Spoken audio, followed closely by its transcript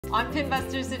On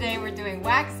Pinbusters today, we're doing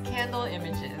wax candle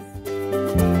images.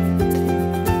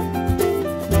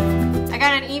 I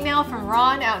got an email from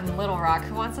Ron out in Little Rock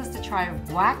who wants us to try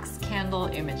wax candle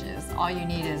images. All you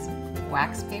need is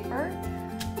wax paper,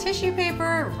 tissue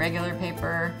paper, regular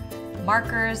paper,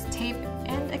 markers, tape,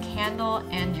 and a candle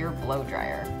and your blow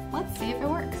dryer. Let's see if it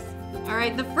works. All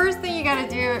right, the first thing you gotta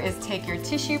do is take your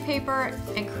tissue paper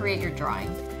and create your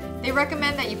drawing. They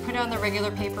recommend that you put it on the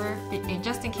regular paper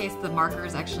just in case the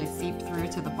markers actually seep through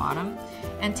to the bottom,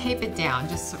 and tape it down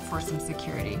just for some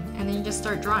security. And then you just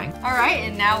start drawing. All right,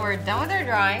 and now we're done with our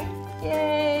drawing.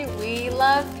 Yay, we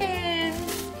love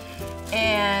pins.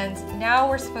 And now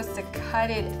we're supposed to cut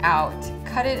it out.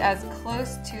 Cut it as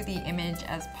close to the image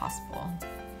as possible.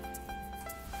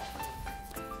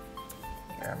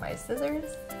 Here are my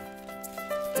scissors.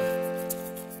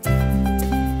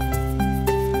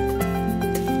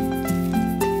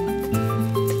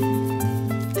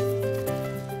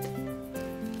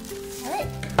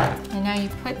 And now you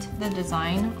put the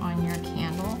design on your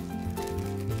candle,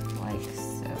 like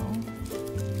so.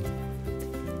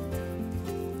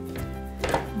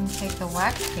 And take the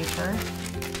wax paper,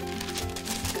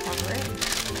 cover it.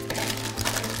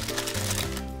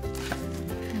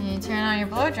 And you turn on your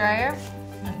blow dryer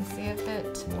and see if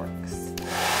it works.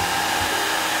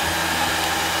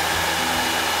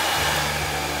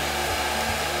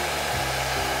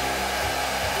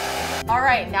 All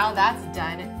right, now that's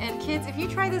done. And kids, if you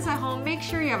try this at home, make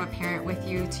sure you have a parent with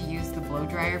you to use the blow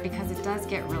dryer because it does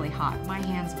get really hot. My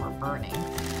hands were burning.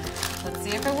 Let's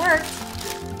see if it worked.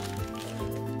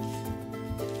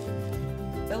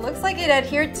 It looks like it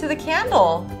adhered to the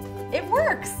candle. It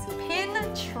works. Pin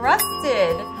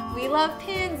trusted. We love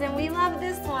pins and we love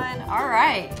this one. All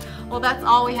right. Well, that's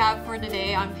all we have for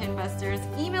today on Pinbusters.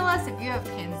 Email us if you have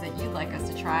pins that you'd like us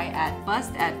to try at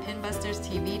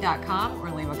bust@pinbusterstv.com or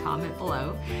leave a comment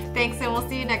below. Thanks, and we'll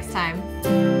see you next time.